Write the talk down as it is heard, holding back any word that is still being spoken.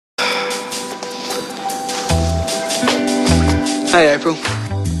Hey, April.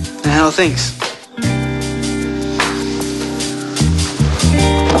 How are things?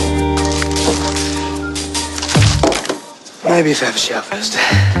 Maybe if I have a shower first. I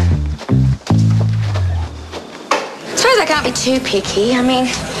suppose I can't be too picky. I mean,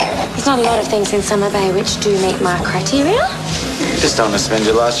 there's not a lot of things in Summer Bay which do meet my criteria. Just don't want to spend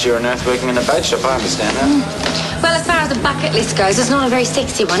your last year on Earth working in a bait shop, I understand that. Well, as far as the bucket list goes, it's not a very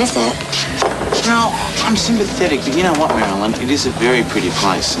sexy one, is it? No, I'm sympathetic, but you know what, Marilyn? It is a very pretty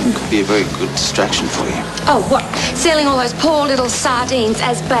place and it could be a very good distraction for you. Oh, what? Selling all those poor little sardines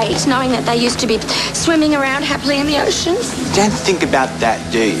as bait, knowing that they used to be swimming around happily in the oceans? Don't think about that,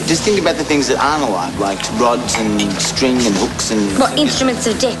 do you? Just think about the things that aren't alive, like rods and string and hooks and... What, instruments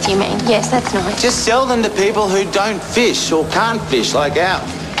of death, you mean? Yes, that's nice. Just sell them to people who don't fish or can't fish, like Al.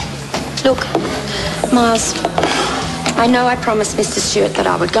 Look, Miles, I know I promised Mr. Stewart that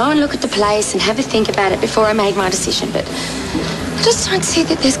I would go and look at the place and have a think about it before I made my decision, but I just don't see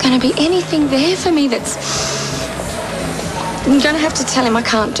that there's going to be anything there for me that's... I'm going to have to tell him I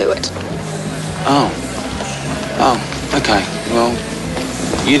can't do it. Oh, okay. Well,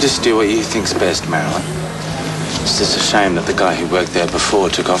 you just do what you think's best, Marilyn. It's just a shame that the guy who worked there before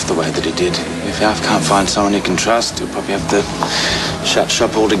took off the way that he did. If Alf can't find someone he can trust, he'll probably have to shut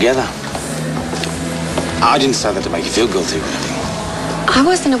shop altogether. I didn't say that to make you feel guilty or anything. I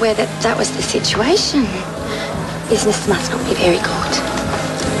wasn't aware that that was the situation. Business must not be very good.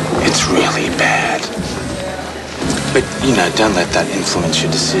 It's really bad. But, you know, don't let that influence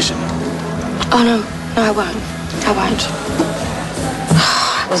your decision. Oh, no, I won't. I won't.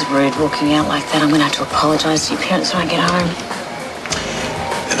 It was rude walking out like that. I'm going to have to apologise to your parents when I get home.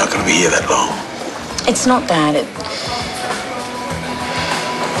 They're not going to be here that long. It's not that.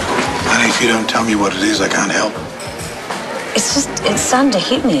 Honey, if you don't tell me what it is, I can't help. It's starting to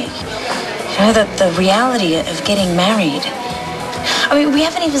hit me. You know, the reality of getting married. I mean, we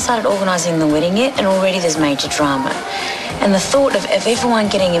haven't even started organising the wedding yet, and already there's major drama. And the thought of everyone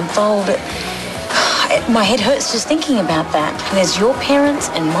getting involved, my head hurts just thinking about that. And there's your parents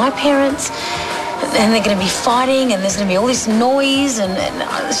and my parents, and they're going to be fighting, and there's going to be all this noise, and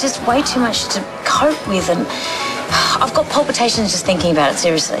it's just way too much to cope with. And I've got palpitations just thinking about it,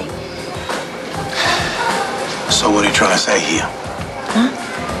 seriously. So what are you trying to say here? Huh?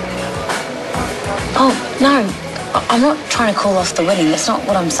 Oh, no. I'm not trying to call off the wedding. That's not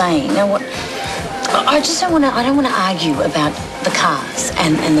what I'm saying. You know what? I just don't want to argue about the cars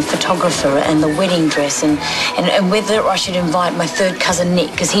and the photographer and the wedding dress and whether I should invite my third cousin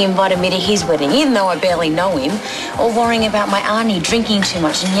Nick because he invited me to his wedding, even though I barely know him, or worrying about my auntie drinking too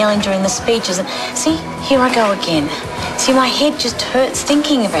much and yelling during the speeches. And see, here I go again. See, my head just hurts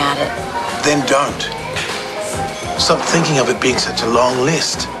thinking about it. Then don't. Stop thinking of it being such a long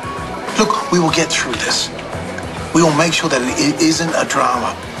list. Look, we will get through this. We will make sure that it isn't a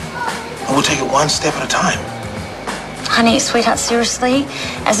drama. And we'll take it one step at a time. Honey, sweetheart, seriously,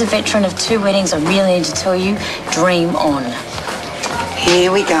 as a veteran of 2 weddings, I really need to tell you, dream on.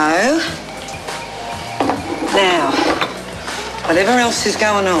 Here we go. Now, whatever else is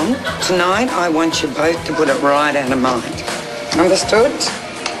going on, tonight I want you both to put it right out of mind. Understood?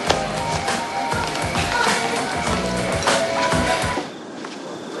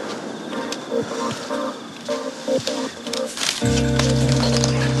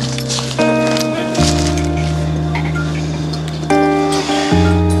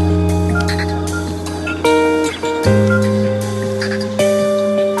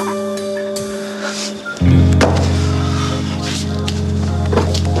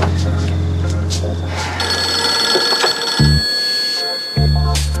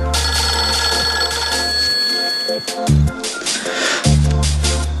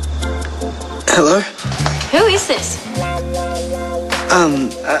 Hello? Who is this?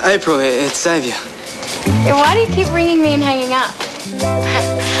 April, it's Xavier. Why do you keep ringing me and hanging up?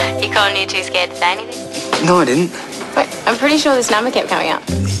 You calling you too scared to say anything? No, I didn't. Wait, I'm pretty sure this number kept coming up.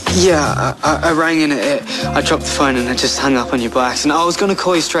 Yeah, I rang in, I dropped the phone and it just hung up on you by accident. I was going to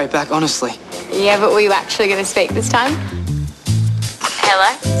call you straight back, honestly. Yeah, but were you actually going to speak this time?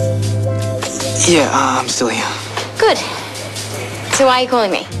 Hello? Yeah, I'm still here. Good. So why are you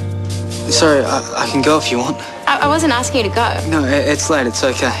calling me? Sorry, I can go if you want. I wasn't asking you to go. No, it's late, it's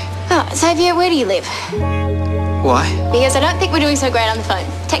okay. Oh, Xavier, where do you live? Why? Because I don't think we're doing so great on the phone.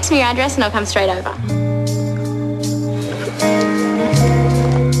 Text me your address and I'll come straight over.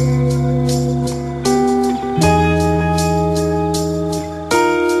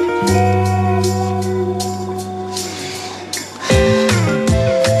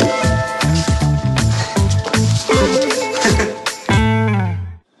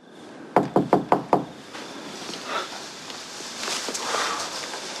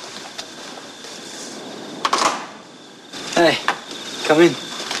 come in.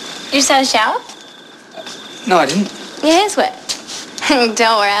 You just had a shower? No, I didn't. Your hair's wet. Don't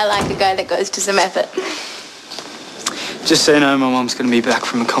worry, I like a guy that goes to some effort. Just so you know, my mum's going to be back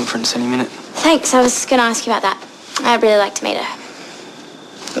from a conference any minute. Thanks, I was going to ask you about that. I'd really like to meet her.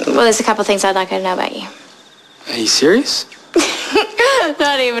 Well, there's a couple of things I'd like her to know about you. Are you serious?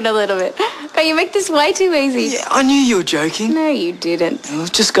 Not even a little bit. But you make this way too easy. Yeah, I knew you were joking. No, you didn't. I was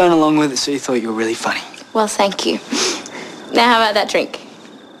just going along with it so you thought you were really funny. Well, thank you. Now, how about that drink?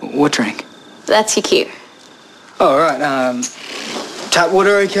 What drink? That's your cue. Oh, right. Tap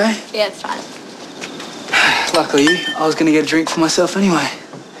water okay? Yeah, it's fine. Luckily, I was going to get a drink for myself anyway.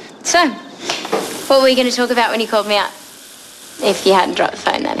 So, what were you going to talk about when you called me up? If you hadn't dropped the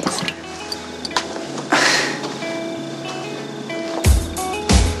phone, that is.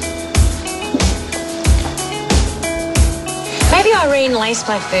 Maybe Irene laced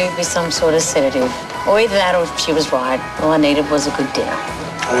my food with some sort of sedative. Or either that or she was right. All I needed was a good dinner.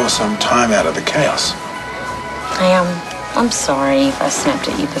 Or some time out of the chaos. I'm sorry if I snapped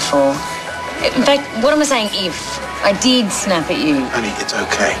at you before. In fact, what am I saying if? I did snap at you. Honey, it's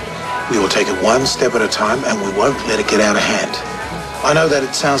okay. We will take it one step at a time and we won't let it get out of hand. I know that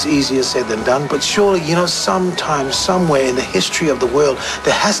it sounds easier said than done, but surely, sometime, somewhere in the history of the world,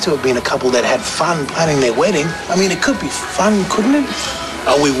 there has to have been a couple that had fun planning their wedding. I mean, it could be fun, couldn't it?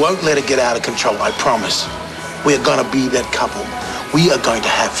 Oh, we won't let it get out of control, I promise. We are going to be that couple. We are going to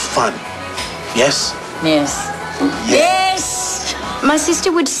have fun. Yes? Yes. Yes! My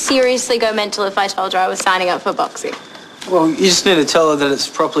sister would seriously go mental if I told her I was signing up for boxing. Well, you just need to tell her that it's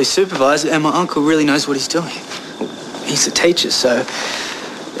properly supervised and my uncle really knows what he's doing. He's a teacher, so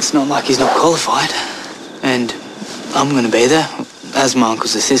it's not like he's not qualified. And I'm going to be there as my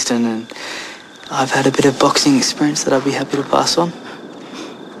uncle's assistant, and I've had a bit of boxing experience that I'd be happy to pass on.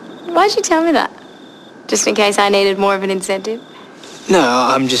 Why'd you tell me that? Just in case I needed more of an incentive? No,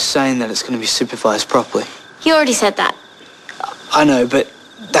 I'm just saying that it's going to be supervised properly. You already said that. I know, but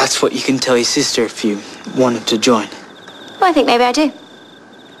that's what you can tell your sister if you wanted to join. Well, I think maybe I do.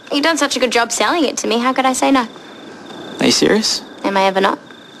 You've done such a good job selling it to me, how could I say no? Are you serious? Am I ever not?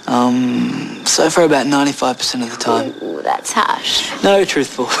 So for about 95% of the time. Ooh, that's harsh. No,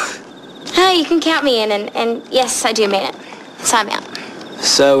 truthful. Hey, you can count me in, and yes, I do mean it. Sign me up.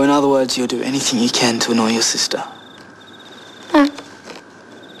 So, in other words, you'll do anything you can to annoy your sister. No.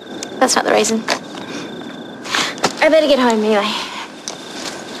 That's not the reason. I better get home anyway.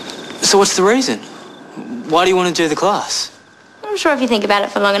 So what's the reason? Why do you want to do the class? I'm sure if you think about it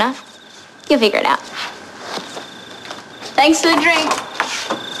for long enough, you'll figure it out. Thanks for the drink.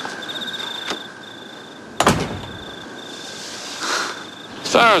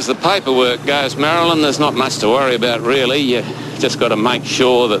 As far as the paperwork goes, Marilyn, there's not much to worry about, really. You just got to make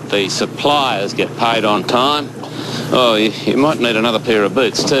sure that the suppliers get paid on time. Oh, you might need another pair of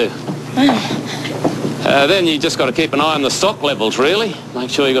boots, too. Then you just got to keep an eye on the stock levels, really. Make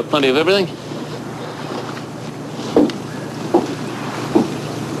sure you got plenty of everything.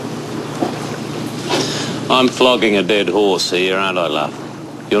 I'm flogging a dead horse here, aren't I,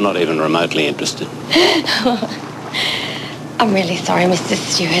 love? You're not even remotely interested. I'm really sorry, Mr.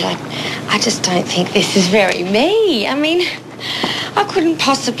 Stewart. I just don't think this is very me. I mean, I couldn't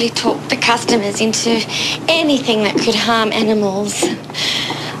possibly talk the customers into anything that could harm animals.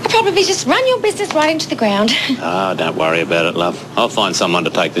 I'd probably just run your business right into the ground. Ah, don't worry about it, love. I'll find someone to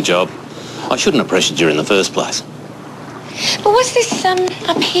take the job. I shouldn't have pressured you in the first place. But what's this,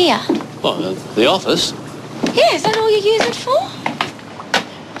 up here? Well, the office. Yeah, is that all you use it for?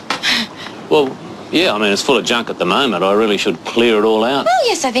 Well, yeah, I mean, it's full of junk at the moment. I really should clear it all out. Well,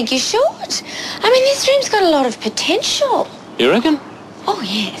 yes, I think you should. I mean, this room's got a lot of potential. You reckon? Oh,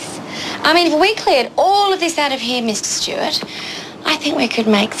 yes. I mean, if we cleared all of this out of here, Mr. Stewart, I think we could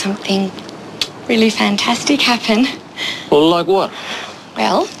make something really fantastic happen. Well, like what?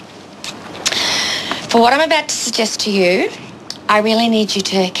 Well, for what I'm about to suggest to you, I really need you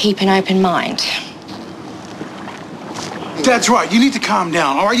to keep an open mind. That's right. You need to calm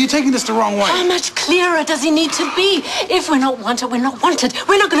down, all right? You're taking this the wrong way. How much clearer does he need to be? If we're not wanted, we're not wanted.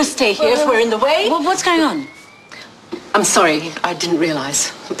 We're not going to stay here if we're in the way. Well, what's going on? I'm sorry, I didn't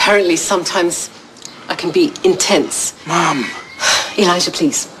realize. Apparently, sometimes I can be intense. Mom. Elijah,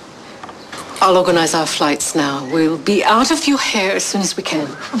 please. I'll organize our flights now. We'll be out of your hair as soon as we can.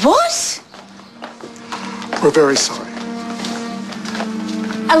 What? We're very sorry.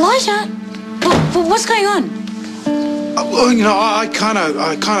 Elijah, what's going on? Well, I kind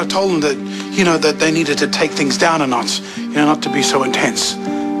of told them that, that they needed to take things down a notch, not to be so intense.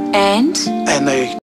 And? And they